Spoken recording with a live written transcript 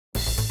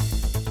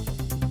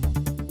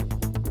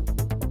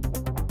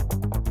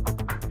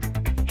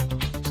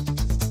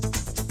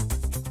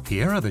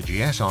Here are the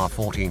GSR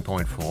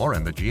 14.4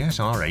 and the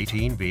GSR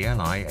 18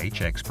 LI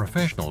HX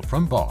Professional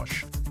from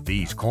Bosch.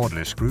 These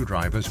cordless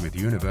screwdrivers with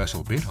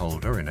universal bit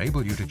holder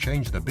enable you to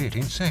change the bit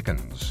in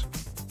seconds.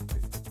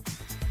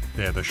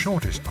 They're the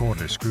shortest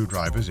cordless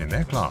screwdrivers in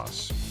their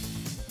class.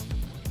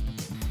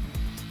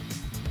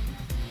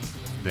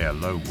 Their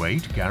low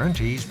weight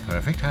guarantees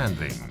perfect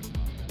handling.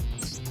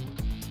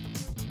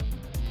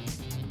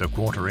 The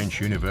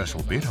 1/4-inch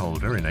universal bit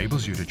holder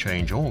enables you to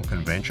change all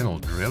conventional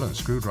drill and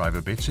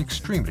screwdriver bits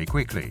extremely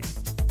quickly.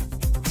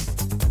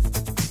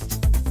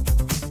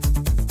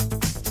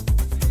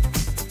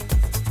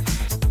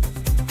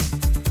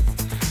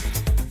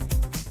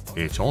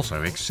 It's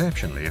also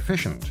exceptionally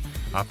efficient.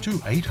 Up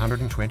to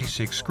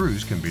 826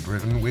 screws can be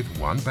driven with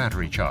one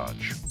battery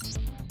charge.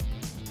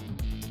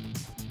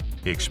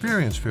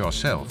 Experience for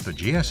yourself the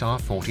GSR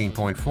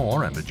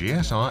 14.4 and the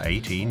GSR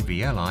 18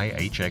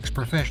 LI HX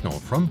Professional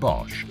from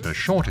Bosch, the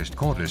shortest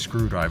cordless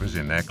screwdrivers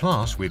in their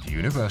class with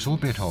universal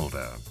bit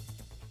holder.